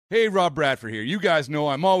Hey, Rob Bradford here. You guys know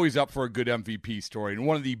I'm always up for a good MVP story, and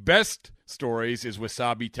one of the best stories is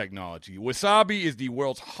Wasabi Technology. Wasabi is the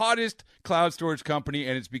world's hottest cloud storage company,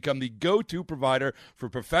 and it's become the go-to provider for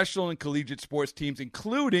professional and collegiate sports teams,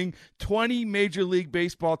 including 20 Major League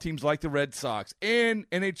Baseball teams like the Red Sox and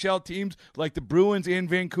NHL teams like the Bruins and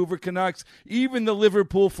Vancouver Canucks. Even the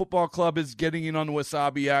Liverpool Football Club is getting in on the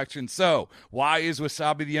Wasabi action. So, why is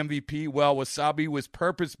Wasabi the MVP? Well, Wasabi was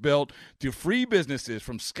purpose-built to free businesses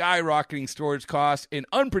from skyrocketing storage costs and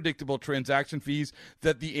unpredictable transaction fees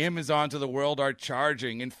that the Amazons of the world are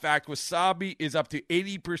charging. In fact, Wasabi is up to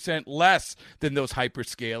 80% less than those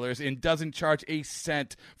hyperscalers and doesn't charge a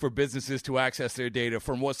cent for businesses to access their data.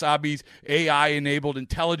 From Wasabi's AI-enabled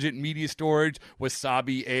intelligent media storage,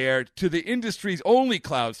 Wasabi Air, to the industry's only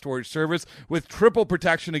cloud storage service with triple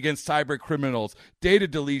protection against cyber criminals, data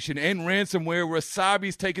deletion, and ransomware,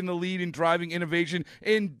 Wasabi's taken the lead in driving innovation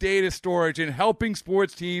in data storage and helping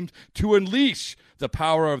sports teams to unleash the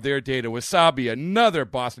power of their data. Wasabi, another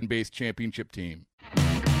Boston-based championship team.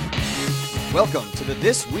 Welcome to the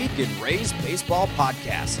This Week in Rays Baseball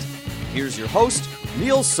podcast. Here's your host,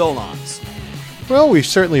 Neil Solondz. Well, we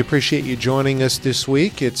certainly appreciate you joining us this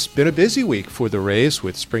week. It's been a busy week for the Rays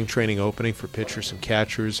with spring training opening for pitchers and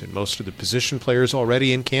catchers and most of the position players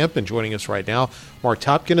already in camp. And joining us right now, Mark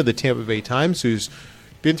Topkin of the Tampa Bay Times, who's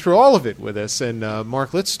been through all of it with us. And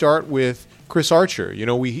Mark, let's start with Chris Archer. You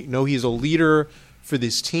know, we know he's a leader for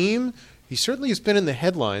this team. He certainly has been in the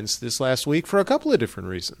headlines this last week for a couple of different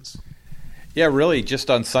reasons. Yeah, really,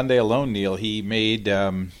 just on Sunday alone, Neil, he made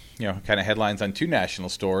kind of headlines on two national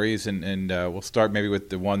stories, and we'll start maybe with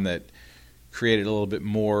the one that created a little bit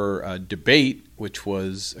more debate, which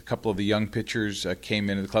was a couple of the young pitchers came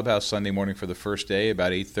into the clubhouse Sunday morning for the first day,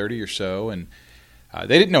 about 8:30 or so, and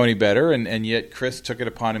they didn't know any better, and yet Chris took it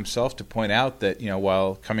upon himself to point out that,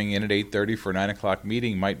 while coming in at 8:30 for a 9 o'clock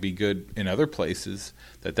meeting might be good in other places,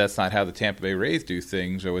 that's not how the Tampa Bay Rays do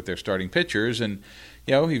things or with their starting pitchers. And,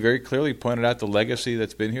 he very clearly pointed out the legacy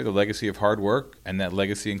that's been here, the legacy of hard work, and that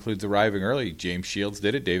legacy includes arriving early. James Shields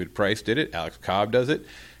did it, David Price did it, Alex Cobb does it,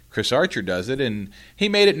 Chris Archer does it, and he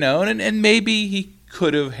made it known, and maybe he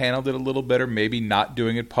could have handled it a little better, maybe not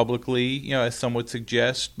doing it publicly, as some would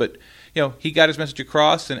suggest, but he got his message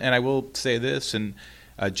across, and I will say this, and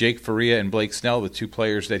Jake Faria and Blake Snell, the two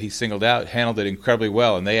players that he singled out, handled it incredibly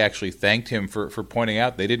well, and they actually thanked him for pointing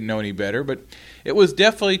out they didn't know any better. But it was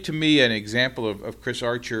definitely, to me, an example of Chris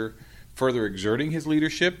Archer further exerting his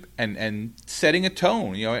leadership and setting a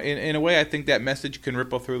tone. In a way, I think that message can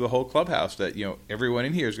ripple through the whole clubhouse, that everyone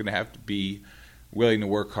in here is going to have to be willing to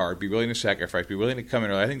work hard, be willing to sacrifice, be willing to come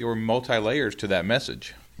in early. I think there were multi-layers to that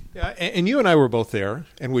message. Yeah, and you and I were both there,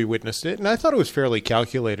 and we witnessed it, and I thought it was fairly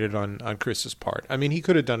calculated on Chris's part. I mean, he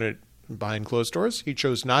could have done it behind closed doors. He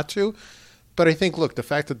chose not to. But I think, look, the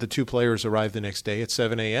fact that the two players arrived the next day at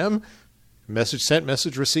 7 a.m., message sent,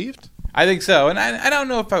 message received? I think so. And I don't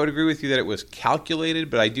know if I would agree with you that it was calculated,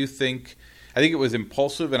 but I think it was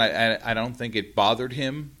impulsive, and I don't think it bothered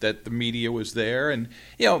him that the media was there. And,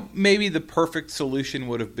 maybe the perfect solution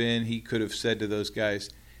would have been he could have said to those guys,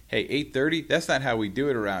 hey, 8:30, that's not how we do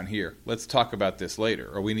it around here. Let's talk about this later,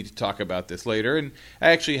 or we need to talk about this later. And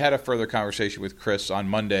I actually had a further conversation with Chris on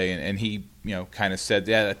Monday, and he, kind of said,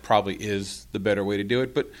 yeah, that probably is the better way to do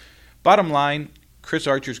it. But bottom line, Chris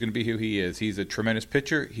Archer is going to be who he is. He's a tremendous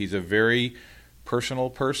pitcher. He's a very personal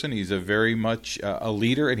person. He's a very much a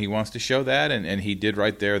leader, and he wants to show that, and he did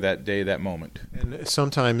right there that day, that moment. And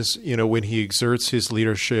sometimes, when he exerts his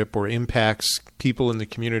leadership or impacts people in the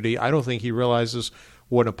community, I don't think he realizes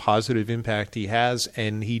what a positive impact he has,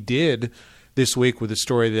 and he did this week with a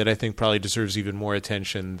story that I think probably deserves even more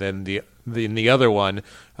attention than the other one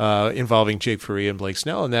involving Jake Faria and Blake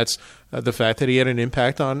Snell, and that's the fact that he had an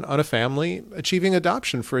impact on a family achieving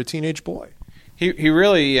adoption for a teenage boy. He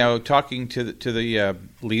really, talking to the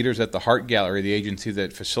leaders at the Hart Gallery, the agency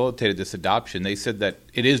that facilitated this adoption, they said that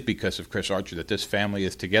it is because of Chris Archer that this family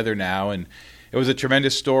is together now, and it was a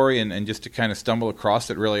tremendous story, and just to kind of stumble across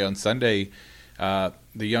it really on Sunday,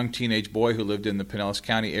 the young teenage boy who lived in the Pinellas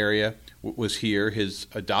County area was here. His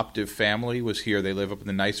adoptive family was here. They live up in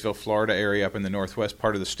the Niceville, Florida area, up in the northwest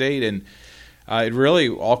part of the state. And it really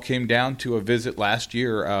all came down to a visit last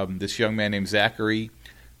year. This young man named Zachary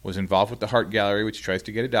was involved with the Hart Gallery, which tries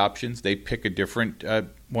to get adoptions. They pick a different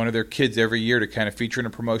one of their kids every year to kind of feature in a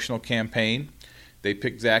promotional campaign. They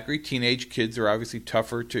picked Zachary. Teenage kids are obviously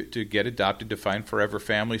tougher to get adopted, to find forever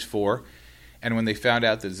families for. And when they found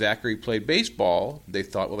out that Zachary played baseball, they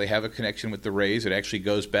thought, well, they have a connection with the Rays. It actually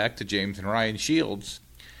goes back to James and Ryan Shields.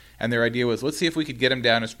 And their idea was, let's see if we could get him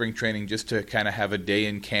down to spring training just to kind of have a day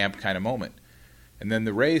in camp kind of moment. And then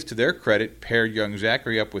the Rays, to their credit, paired young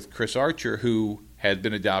Zachary up with Chris Archer, who had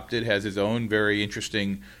been adopted, has his own very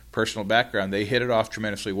interesting personal background. They hit it off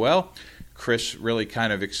tremendously well. Chris really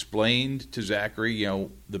kind of explained to Zachary,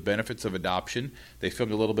 the benefits of adoption. They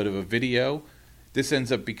filmed a little bit of a video. This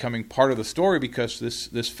ends up becoming part of the story because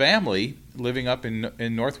this family living up in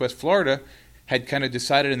Northwest Florida had kind of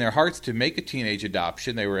decided in their hearts to make a teenage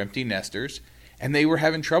adoption. They were empty nesters, and they were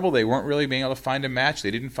having trouble. They weren't really being able to find a match.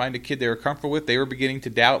 They didn't find a kid they were comfortable with. They were beginning to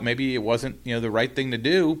doubt maybe it wasn't the right thing to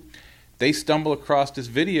do. They stumble across this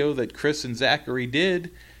video that Chris and Zachary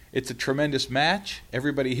did. It's a tremendous match.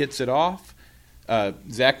 Everybody hits it off.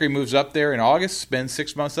 Zachary moves up there in August, spends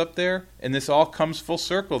 6 months up there, and this all comes full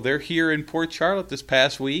circle. They're here in Port Charlotte this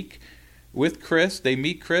past week with Chris. They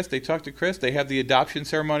meet Chris. They talk to Chris. They have the adoption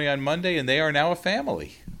ceremony on Monday, and they are now a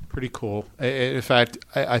family. Pretty cool. In fact,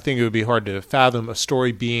 I think it would be hard to fathom a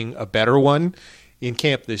story being a better one in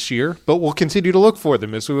camp this year, but we'll continue to look for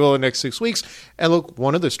them as we will in the next 6 weeks. And look,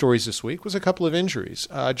 one of the stories this week was a couple of injuries.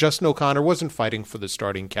 Justin O'Connor wasn't fighting for the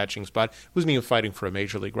starting catching spot, wasn't even fighting for a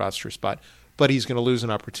major league roster spot, but he's going to lose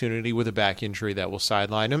an opportunity with a back injury that will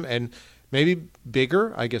sideline him. And maybe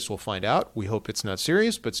bigger, I guess we'll find out. We hope it's not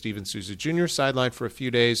serious, but Steven Souza Jr. sidelined for a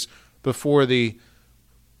few days before the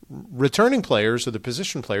returning players or the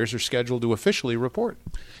position players are scheduled to officially report.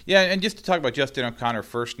 Yeah, and just to talk about Justin O'Connor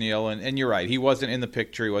first, Neil, and you're right. He wasn't in the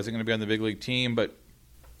picture. He wasn't going to be on the big league team, but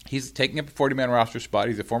he's taking up a 40-man roster spot.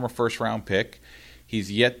 He's a former first-round pick.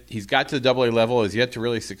 He's got to the AA level, has yet to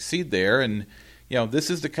really succeed there, and this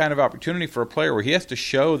is the kind of opportunity for a player where he has to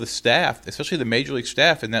show the staff, especially the major league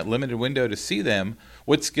staff in that limited window to see them,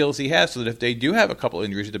 what skills he has so that if they do have a couple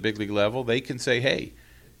injuries at the big league level, they can say, hey,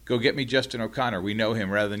 go get me Justin O'Connor. We know him,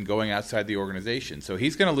 rather than going outside the organization. So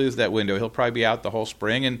he's going to lose that window. He'll probably be out the whole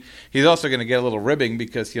spring, and he's also going to get a little ribbing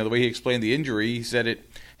because the way he explained the injury, he said it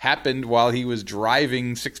happened while he was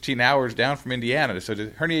driving 16 hours down from Indiana. So to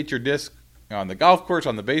herniate your disc on the golf course,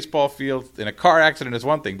 on the baseball field, in a car accident is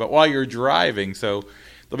one thing, but while you're driving, so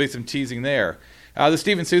there'll be some teasing there. The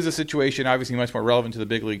Steven Souza situation, obviously much more relevant to the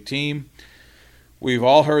big league team. We've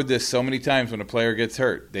all heard this so many times when a player gets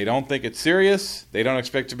hurt. They don't think it's serious. They don't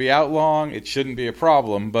expect to be out long. It shouldn't be a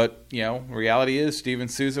problem. But, reality is Steven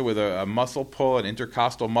Souza with a muscle pull, an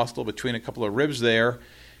intercostal muscle between a couple of ribs there,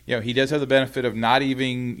 he does have the benefit of not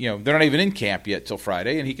even, they're not even in camp yet till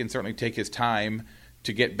Friday, and he can certainly take his time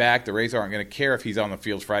to get back. The Rays aren't going to care if he's on the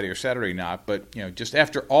field Friday or Saturday or not. But, just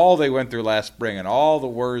after all they went through last spring and all the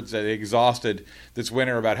words that exhausted this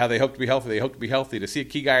winter about how they hope to be healthy, to see a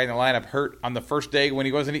key guy in the lineup hurt on the first day when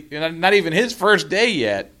he wasn't, not even his first day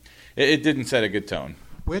yet, it didn't set a good tone.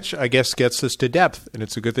 Which I guess gets us to depth, and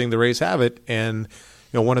it's a good thing the Rays have it. And,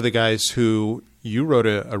 one of the guys who you wrote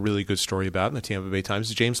a really good story about in the Tampa Bay Times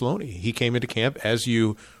is James Loney. He came into camp, as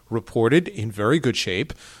you reported, in very good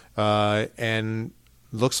shape, and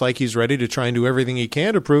looks like he's ready to try and do everything he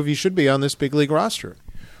can to prove he should be on this big league roster.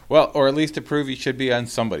 Well, or at least to prove he should be on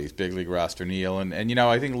somebody's big league roster, Neil. And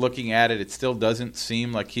I think looking at it, it still doesn't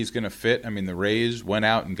seem like he's going to fit. I mean, the Rays went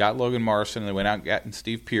out and got Logan Morrison, and they went out and got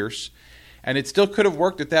Steve Pearce. And it still could have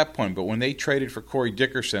worked at that point. But when they traded for Corey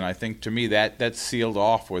Dickerson, I think to me that's sealed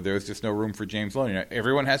off where there's just no room for James Loney.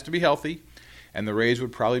 Everyone has to be healthy, and the Rays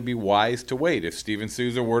would probably be wise to wait. If Steven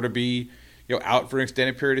Souza were to be out for an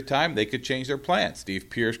extended period of time, they could change their plans. Steve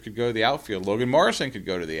Pearce could go to the outfield. Logan Morrison could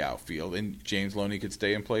go to the outfield, and James Loney could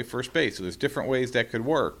stay and play first base. So there's different ways that could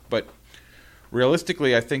work. But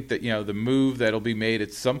realistically, I think that the move that'll be made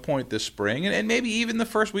at some point this spring, and maybe even the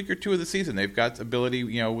first week or two of the season, they've got ability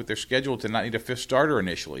with their schedule to not need a fifth starter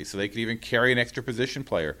initially, so they could even carry an extra position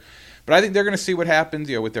player. But I think they're going to see what happens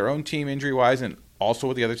with their own team injury-wise and also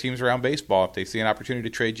with the other teams around baseball. If they see an opportunity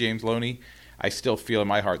to trade James Loney, I still feel in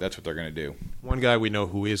my heart that's what they're going to do. One guy we know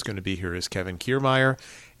who is going to be here is Kevin Kiermaier.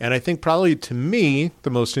 And I think probably to me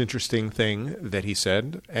the most interesting thing that he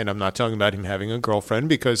said, and I'm not talking about him having a girlfriend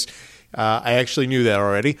because I actually knew that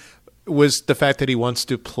already, was the fact that he wants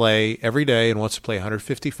to play every day and wants to play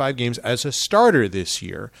 155 games as a starter this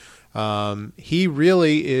year. He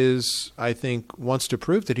really is, I think, wants to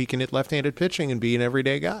prove that he can hit left-handed pitching and be an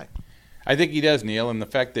everyday guy. I think he does, Neil, and the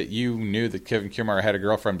fact that you knew that Kevin Kiermaier had a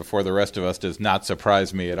girlfriend before the rest of us does not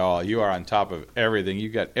surprise me at all. You are on top of everything. You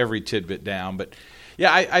got every tidbit down. But,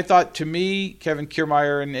 yeah, I thought, to me, Kevin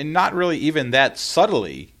Kiermaier, and not really even that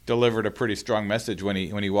subtly, delivered a pretty strong message when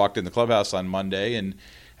he walked in the clubhouse on Monday.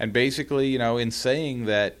 And basically, in saying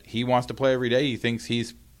that he wants to play every day, he thinks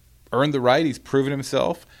he's earned the right. He's proven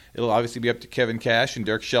himself. It'll obviously be up to Kevin Cash and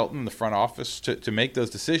Derek Shelton in the front office to make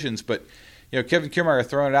those decisions. But Kevin Kiermaier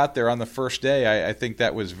throwing it out there on the first day, I think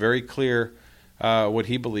that was very clear what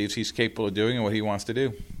he believes he's capable of doing and what he wants to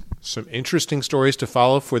do. Some interesting stories to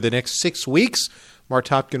follow for the next 6 weeks. Mark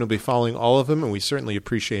Topkin will be following all of them, and we certainly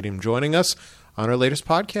appreciate him joining us on our latest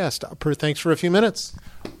podcast. Per, thanks for a few minutes.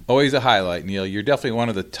 Always a highlight, Neil. You're definitely one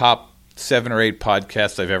of the top 7 or 8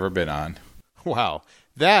 podcasts I've ever been on. Wow,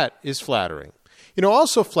 that is flattering.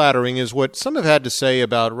 Also flattering is what some have had to say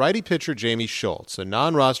about righty pitcher Jamie Schultz, a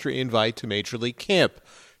non-roster invite to Major League camp.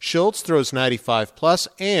 Schultz throws 95-plus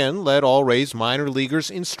and led all Rays minor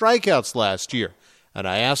leaguers in strikeouts last year. And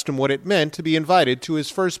I asked him what it meant to be invited to his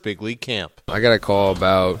first big league camp. I got a call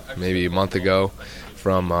about maybe a month ago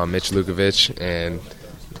from Mitch Lukovich, and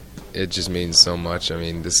it just means so much. I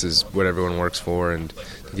mean, this is what everyone works for, and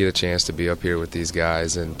to get a chance to be up here with these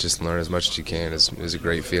guys and just learn as much as you can is a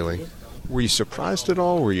great feeling. Were you surprised at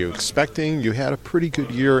all? Were you expecting? You had a pretty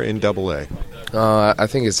good year in Double-A. I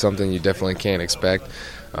think it's something you definitely can't expect.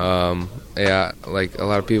 Yeah, like a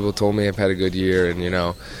lot of people told me I've had a good year, and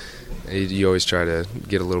you always try to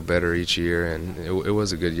get a little better each year, and it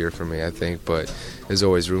was a good year for me, I think, but there's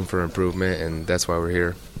always room for improvement, and that's why we're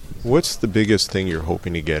here. What's the biggest thing you're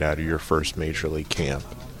hoping to get out of your first Major League camp?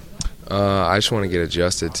 I just want to get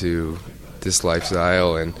adjusted to this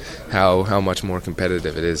lifestyle and how much more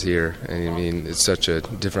competitive it is here. And I mean, it's such a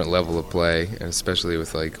different level of play, and especially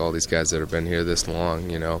with like all these guys that have been here this long,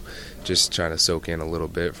 just trying to soak in a little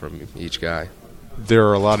bit from each guy. There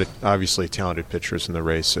are a lot of obviously talented pitchers in the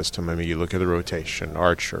Rays system. I mean, you look at the rotation: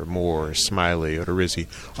 Archer, Moore, Smiley, Odorizzi.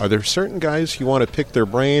 Are there certain guys you want to pick their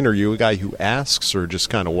brain? Are you a guy who asks or just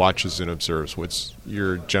kind of watches and observes? What's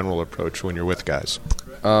your general approach when you're with guys?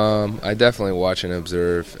 I definitely watch and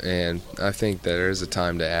observe, and I think that there's a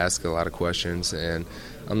time to ask a lot of questions, and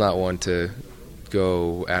I'm not one to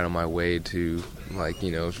go out of my way to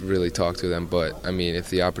really talk to them. But, I mean,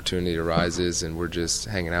 if the opportunity arises and we're just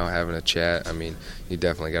hanging out having a chat, I mean, you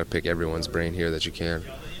definitely got to pick everyone's brain here that you can.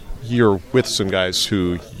 You're with some guys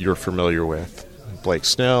who you're familiar with. Blake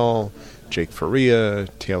Snell, Jake Faria,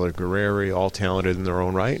 Taylor Guerreri, all talented in their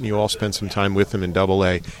own right, and you all spent some time with them in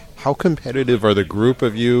Double-A. How competitive are the group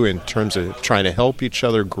of you in terms of trying to help each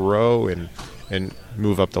other grow and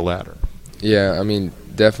move up the ladder? Yeah, I mean,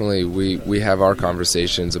 definitely we have our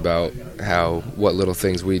conversations about what little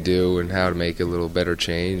things we do and how to make a little better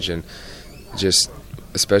change, and just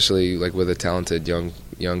especially like with a talented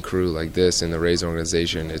young crew like this in the Rays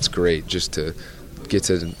organization, it's great just to get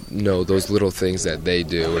to know those little things that they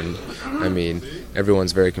do. And I mean,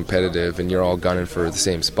 everyone's very competitive and you're all gunning for the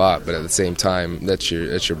same spot, but at the same time that's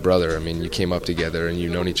your brother. I mean, you came up together and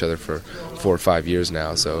you've known each other for 4 or 5 years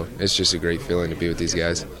now, so it's just a great feeling to be with these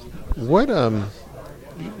guys. What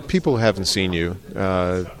people haven't seen you,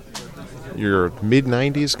 you're a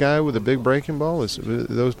mid-90s guy with a big breaking ball. Would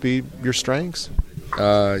those be your strengths?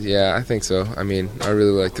 Yeah, I think so. I mean, I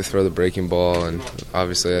really like to throw the breaking ball, and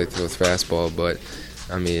obviously I like to throw the fastball, but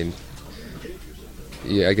I mean,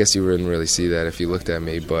 yeah, I guess you wouldn't really see that if you looked at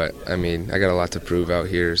me, but I mean, I got a lot to prove out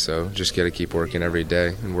here, so just got to keep working every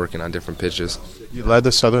day and working on different pitches. You led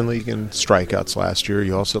the Southern League in strikeouts last year.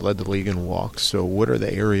 You also led the league in walks. So what are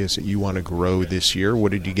the areas that you want to grow this year?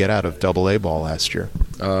 What did you get out of Double-A ball last year?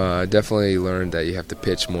 I definitely learned that you have to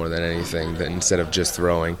pitch more than anything instead of just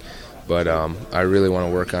throwing. But I really want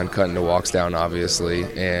to work on cutting the walks down, obviously.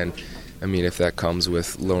 And, I mean, if that comes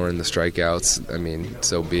with lowering the strikeouts, I mean,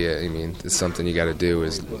 so be it. I mean, it's something you got to do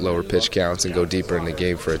is lower pitch counts and go deeper in the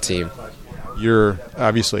game for a team. You're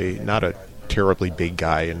obviously not a terribly big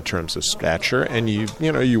guy in terms of stature, and you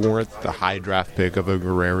weren't the high draft pick of a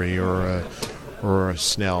Guerreri or a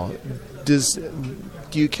Snell.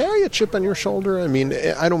 Do you carry a chip on your shoulder? I mean,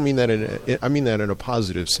 I don't mean that in a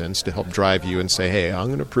positive sense, to help drive you and say, hey, I'm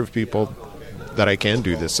going to prove people that I can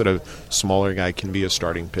do this, that a smaller guy can be a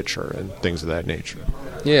starting pitcher and things of that nature.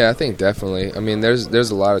 Yeah, I think definitely. I mean, there's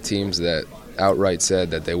a lot of teams that outright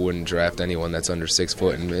said that they wouldn't draft anyone that's under 6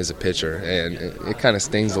 foot and is a pitcher, and it kind of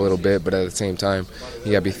stings a little bit, but at the same time,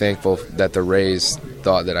 you got to be thankful that the Rays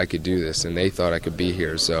thought that I could do this, and they thought I could be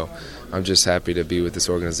here, so I'm just happy to be with this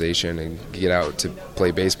organization and get out to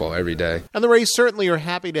play baseball every day. And the Rays certainly are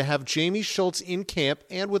happy to have Jamie Schultz in camp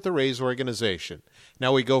and with the Rays organization.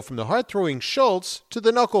 Now we go from the hard-throwing Schultz to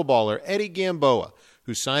the knuckleballer Eddie Gamboa,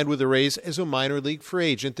 who signed with the Rays as a minor league free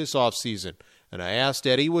agent this offseason. And I asked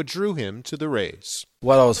Eddie what drew him to the Rays.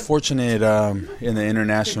 Well, I was fortunate in the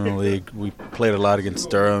International League. We played a lot against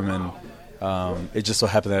Durham, and it just so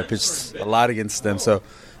happened that I pitched a lot against them. So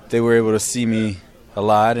they were able to see me a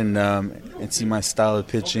lot and see my style of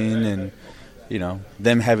pitching, and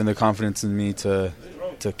them having the confidence in me to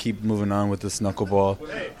keep moving on with this knuckleball.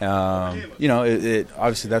 It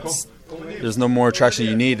obviously there's no more attraction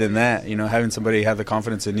you need than that. Having somebody have the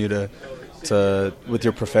confidence in you to with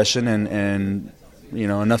your profession and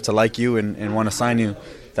enough to like you and want to sign you,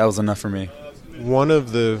 that was enough for me. One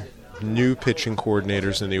of the new pitching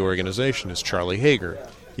coordinators in the organization is Charlie Hager.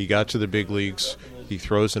 He got to the big leagues. He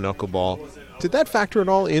throws a knuckleball. Did that factor at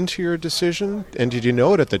all into your decision? And did you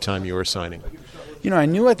know it at the time you were signing? I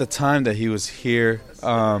knew at the time that he was here.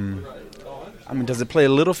 Does it play a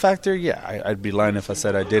little factor? Yeah, I'd be lying if I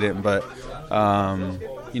said I didn't. But,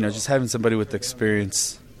 just having somebody with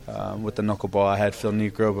experience with the knuckleball. I had Phil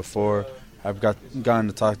Niekro before. I've gotten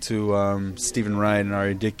to talk to Stephen Wright and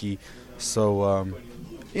Ari Dickey. So,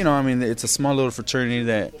 it's a small little fraternity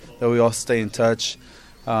that we all stay in touch.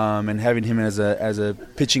 And having him as a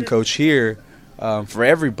pitching coach here for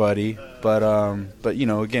everybody. But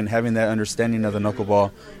again, having that understanding of the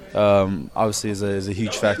knuckleball obviously is a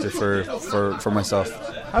huge factor for myself.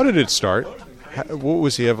 How did it start? What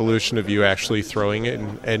was the evolution of you actually throwing it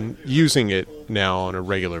and using it now on a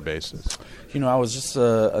regular basis? I was just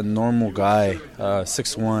a normal guy,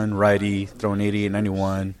 6'1", righty, throwing 88,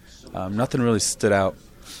 91. Nothing really stood out.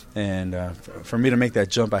 And for me to make that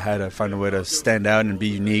jump, I had to find a way to stand out and be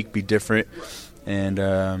unique, be different. And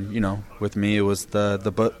with me, it was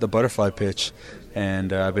the butterfly pitch.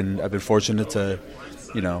 And I've been fortunate to,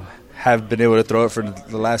 have been able to throw it for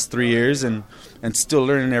the last 3 years and still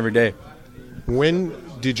learning every day. When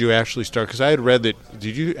did you actually start? Because I had read that,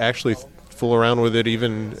 did you actually fool around with it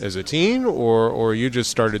even as a teen, or you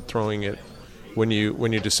just started throwing it when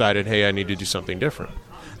you decided, hey, I need to do something different?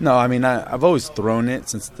 No, I've always thrown it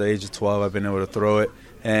since the age of 12. I've been able to throw it,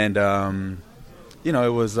 and it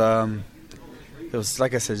was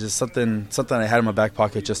like I said, just something I had in my back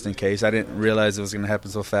pocket just in case. I didn't realize it was going to happen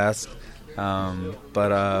so fast.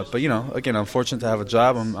 But again, I'm fortunate to have a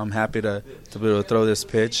job. I'm happy to be able to throw this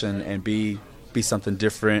pitch and be something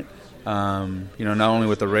different. Not only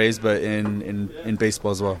with the Rays but in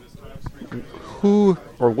baseball as well. Who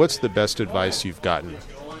or what's the best advice you've gotten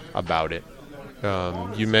about it?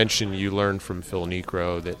 You mentioned you learned from Phil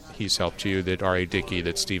Niekro that he's helped you, that Ari Dickey,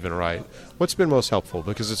 that Stephen Wright. What's been most helpful?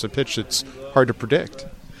 Because it's a pitch that's hard to predict.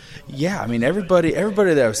 Yeah, everybody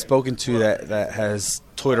that I've spoken to that has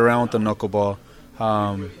toyed around with the knuckleball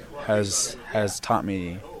has taught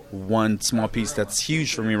me one small piece that's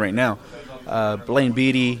huge for me right now. Blaine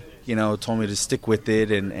Beatty, told me to stick with it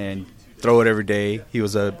and throw it every day. He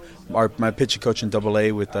was my pitching coach in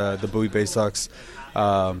AA with the Bowie Bay Sox.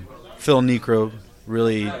 Phil Niekro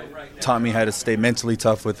really taught me how to stay mentally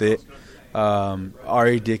tough with it.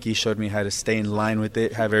 Ari Dickey showed me how to stay in line with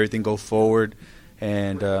it, have everything go forward,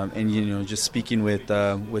 and just speaking with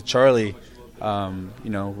Charlie,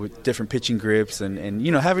 with different pitching grips and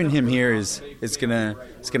having him here is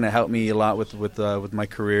gonna help me a lot with my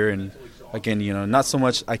career. And again, not so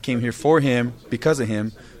much I came here for him because of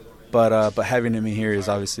him, but having him here is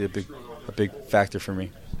obviously a big factor for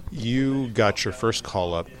me. You got your first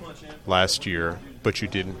call up last year, but you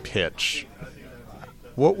didn't pitch.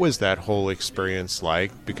 What was that whole experience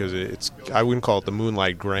like? Because I wouldn't call it the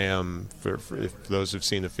Moonlight Graham for if those who've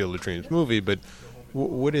seen the Field of Dreams movie, but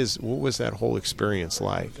what was that whole experience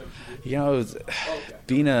like?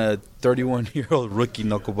 Being a 31-year-old rookie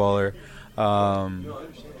knuckleballer,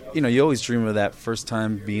 you always dream of that first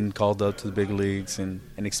time being called up to the big leagues and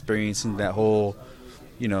experiencing that whole,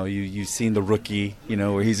 you've seen the rookie,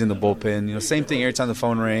 where he's in the bullpen. Same thing every time the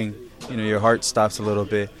phone rang, your heart stops a little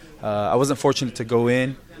bit. I wasn't fortunate to go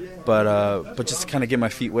in, but just to kind of get my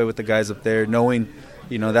feet wet with the guys up there, knowing,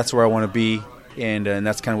 that's where I want to be, and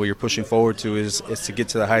that's kind of what you're pushing forward to is to get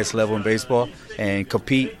to the highest level in baseball and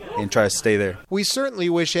compete and try to stay there. We certainly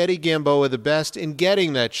wish Eddie Gamboa the best in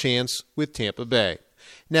getting that chance with Tampa Bay.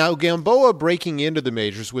 Now, Gamboa breaking into the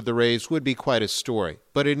majors with the Rays would be quite a story,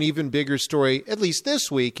 but an even bigger story, at least this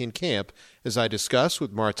week in camp, as I discussed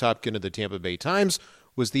with Mark Topkin of the Tampa Bay Times,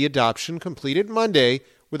 was the adoption completed Monday,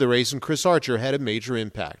 where the Rays and Chris Archer had a major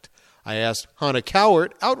impact. I asked Hannah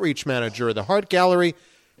Cowart, outreach manager of the Hart Gallery,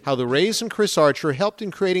 how the Rays and Chris Archer helped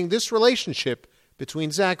in creating this relationship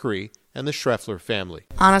between Zachary and the Schreffler family.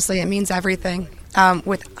 Honestly, it means everything.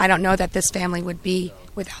 I don't know that this family would be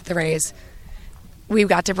without the Rays. We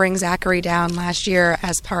got to bring Zachary down last year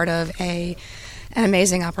as part of an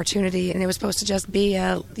amazing opportunity, and it was supposed to just be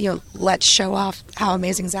let's show off how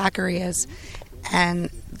amazing Zachary is. And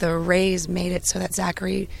the Rays made it so that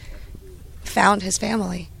Zachary found his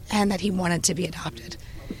family and that he wanted to be adopted.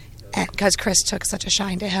 And because Chris took such a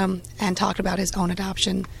shine to him and talked about his own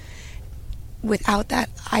adoption. Without that,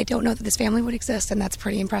 I don't know that this family would exist, and that's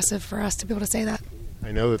pretty impressive for us to be able to say that.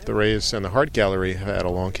 I know that the Rays and the Hart Gallery have had a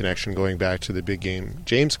long connection going back to the Big Game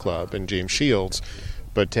James Club and James Shields,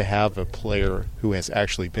 but to have a player who has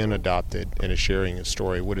actually been adopted and is sharing his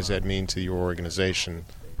story, what does that mean to your organization?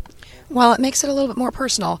 Well, it makes it a little bit more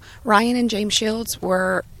personal. Ryan and James Shields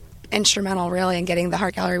were instrumental, really, in getting the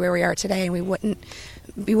Hart Gallery where we are today, and we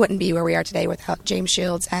wouldn't be where we are today without James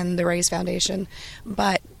Shields and the Rays Foundation.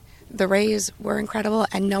 But the Rays were incredible,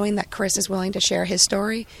 and knowing that Chris is willing to share his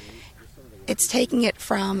story, it's taking it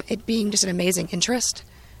from it being just an amazing interest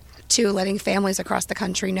to letting families across the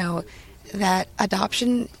country know that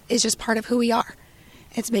adoption is just part of who we are.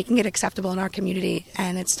 It's making it acceptable in our community,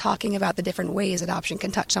 and it's talking about the different ways adoption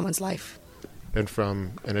can touch someone's life. And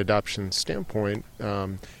from an adoption standpoint,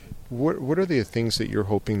 what are the things that you're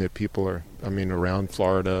hoping that people around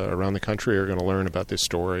Florida, around the country, are going to learn about this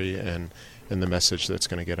story and the message that's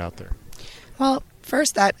going to get out there? Well,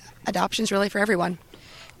 first, that adoption is really for everyone.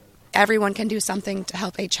 Everyone can do something to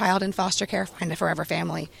help a child in foster care find a forever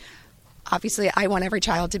family. Obviously, I want every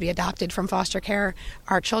child to be adopted from foster care.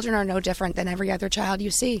 Our children are no different than every other child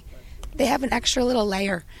you see. They have an extra little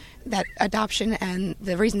layer that adoption and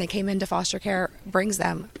the reason they came into foster care brings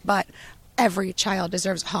them. But every child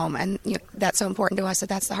deserves a home, and that's so important to us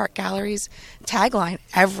that's the Hart Gallery's tagline.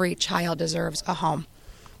 Every child deserves a home.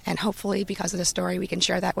 And hopefully, because of the story, we can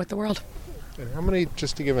share that with the world. And how many,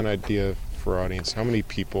 just to give an idea for our audience, how many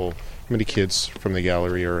kids from the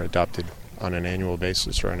gallery are adopted on an annual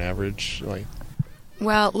basis or on average?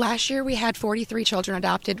 Well, last year we had 43 children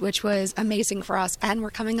adopted, which was amazing for us, and we're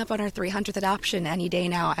coming up on our 300th adoption any day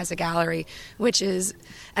now as a gallery, which is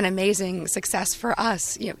an amazing success for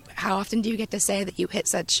us. How often do you get to say that you hit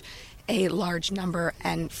such a large number?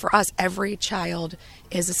 And for us, every child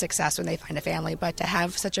is a success when they find a family, but to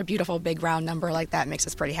have such a beautiful big round number like that makes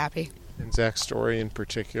us pretty happy. And Zach's story in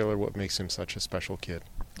particular, what makes him such a special kid?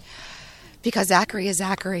 Because Zachary is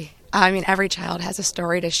Zachary. Every child has a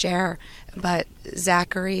story to share, but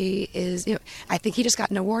Zachary is, I think he just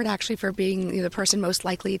got an award actually for being the person most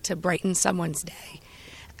likely to brighten someone's day.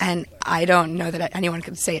 And I don't know that anyone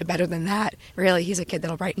could say it better than that. Really, he's a kid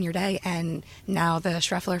that'll brighten your day, and now the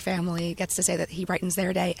Schreffler family gets to say that he brightens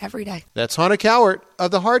their day every day. That's Hannah Cowart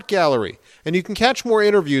of the Hart Gallery. And you can catch more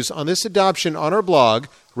interviews on this adoption on our blog,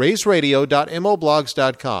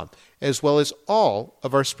 raysradio.moblogs.com, as well as all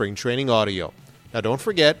of our spring training audio. Now, don't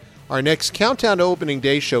forget, our next Countdown to Opening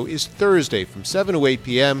Day show is Thursday from 7 to 8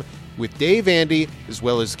 p.m. with Dave Andy, as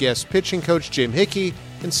well as guest pitching coach Jim Hickey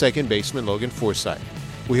and second baseman Logan Forsythe.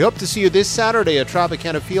 We hope to see you this Saturday at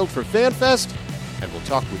Tropicana Field for FanFest, and we'll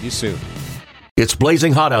talk with you soon. It's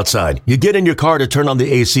blazing hot outside. You get in your car to turn on the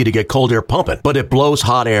AC to get cold air pumping, but it blows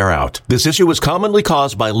hot air out. This issue is commonly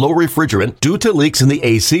caused by low refrigerant due to leaks in the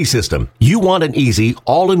AC system. You want an easy,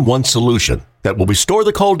 all-in-one solution that will restore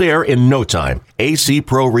the cold air in no time. AC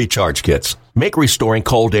Pro Recharge Kits make restoring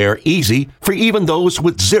cold air easy for even those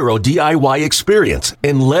with zero DIY experience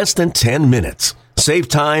in less than 10 minutes. Save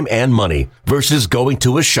time and money versus going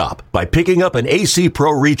to a shop by picking up an AC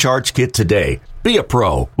Pro Recharge Kit today. Be a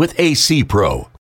pro with AC Pro.